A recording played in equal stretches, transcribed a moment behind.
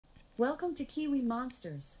Welcome to Kiwi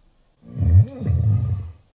Monsters.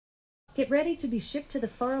 Get ready to be shipped to the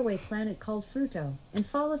faraway planet called Fruto, and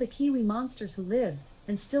follow the Kiwi monsters who lived,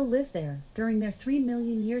 and still live there, during their 3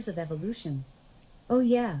 million years of evolution. Oh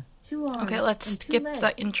yeah, 2 arms Okay, let's and 2 skip legs.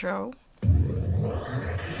 the intro.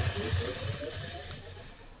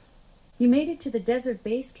 You made it to the desert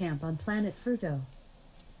base camp on planet Fruto.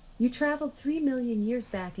 You traveled 3 million years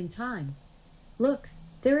back in time. Look,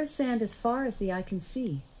 there is sand as far as the eye can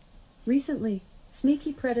see. Recently,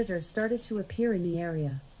 sneaky predators started to appear in the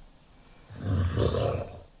area.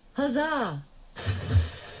 Huzzah!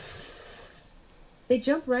 They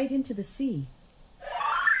jump right into the sea.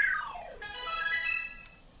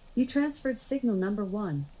 You transferred signal number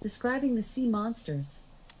 1, describing the sea monsters.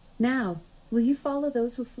 Now, will you follow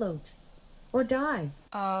those who float? Or dive?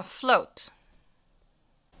 Float.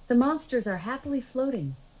 The monsters are happily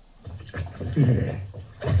floating.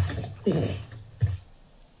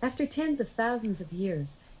 After tens of thousands of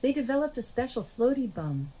years, they developed a special floaty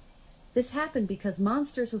bum. This happened because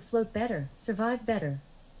monsters who float better survive better.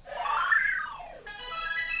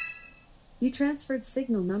 You transferred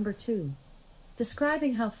signal number 2,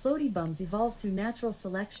 describing how floaty bums evolved through natural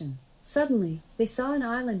selection. Suddenly, they saw an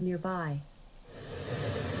island nearby.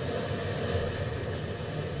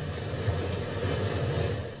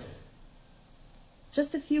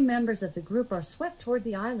 Just a few members of the group are swept toward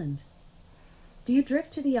the island. Do you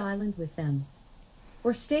drift to the island with them?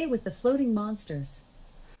 Or stay with the floating monsters?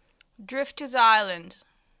 Drift to the island.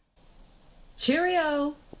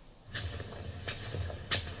 Cheerio!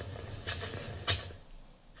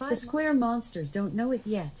 The square monsters don't know it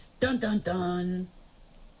yet. Dun dun dun!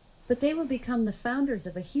 But they will become the founders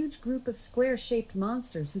of a huge group of square-shaped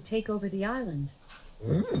monsters who take over the island.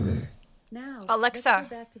 Now, Alexa, let's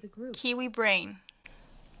go back to the group. Kiwi Brain.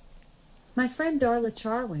 My friend Darla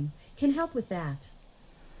Charwin can help with that.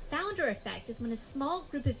 Founder effect is when a small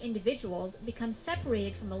group of individuals becomes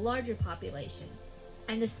separated from a larger population,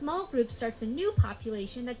 and the small group starts a new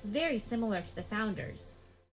population that's very similar to the founders.